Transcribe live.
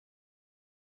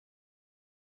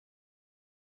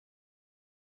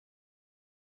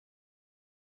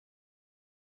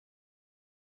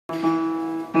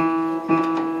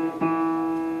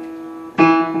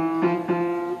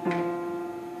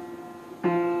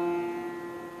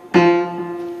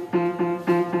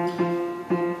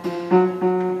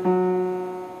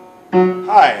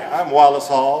from Wallace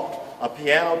Hall, a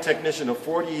piano technician of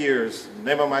 40 years. The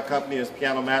name of my company is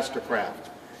Piano Mastercraft.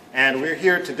 And we're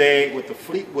here today with the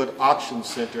Fleetwood Auction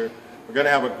Center. We're going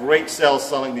to have a great sale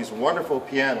selling these wonderful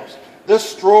pianos.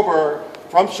 This Strohber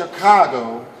from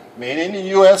Chicago, made in the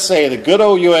USA, the good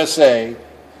old USA,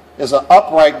 is an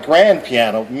upright grand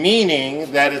piano,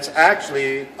 meaning that it's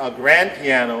actually a grand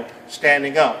piano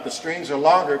standing up. The strings are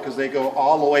longer because they go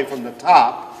all the way from the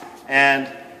top. And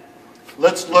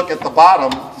let's look at the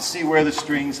bottom to see where the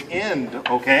strings end,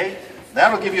 okay?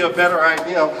 That'll give you a better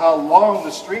idea of how long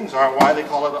the strings are and why they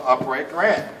call it an upright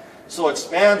grand. So it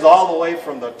spans all the way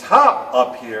from the top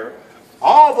up here,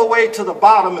 all the way to the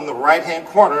bottom in the right-hand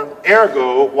corner,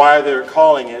 ergo why they're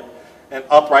calling it an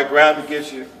upright grand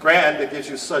that gives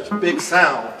you such big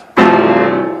sound.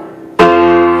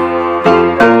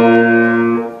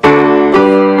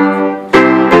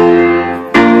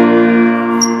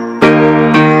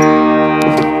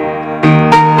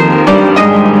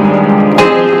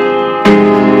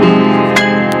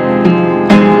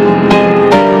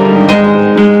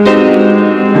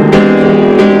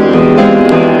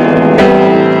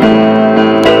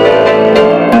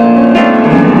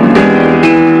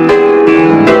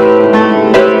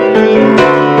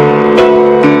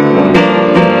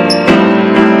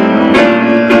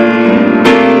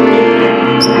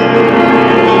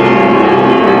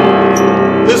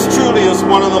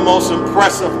 One of the most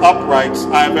impressive uprights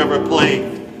I've ever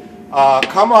played.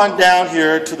 Come on down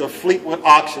here to the Fleetwood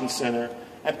Auction Center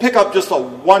and pick up just a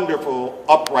wonderful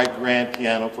upright grand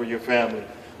piano for your family.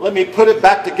 Let me put it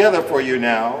back together for you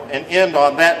now and end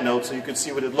on that note so you can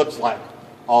see what it looks like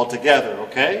all together,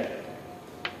 okay?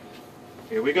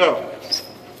 Here we go.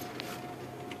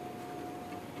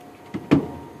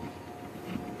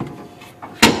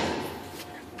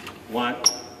 One.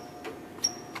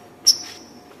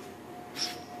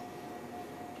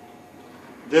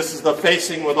 This is the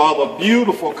facing with all the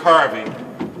beautiful carving.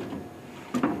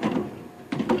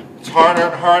 It's harder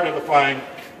and harder to find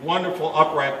wonderful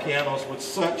upright pianos with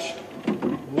such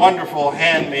wonderful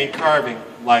handmade carving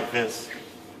like this.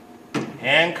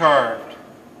 Hand carved,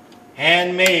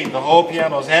 handmade. The whole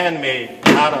piano is handmade,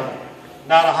 not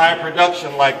a high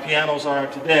production like pianos are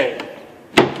today,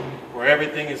 where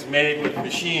everything is made with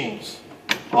machines,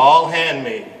 all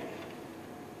handmade.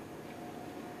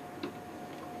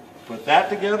 Put that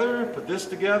together, put this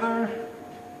together,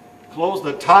 close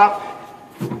the top,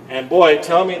 and boy,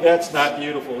 tell me that's not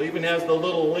beautiful. It even has the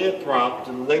little lid prop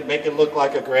to make it look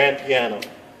like a grand piano.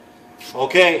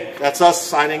 Okay, that's us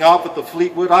signing off at the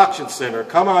Fleetwood Auction Center.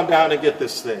 Come on down and get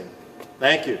this thing.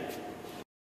 Thank you.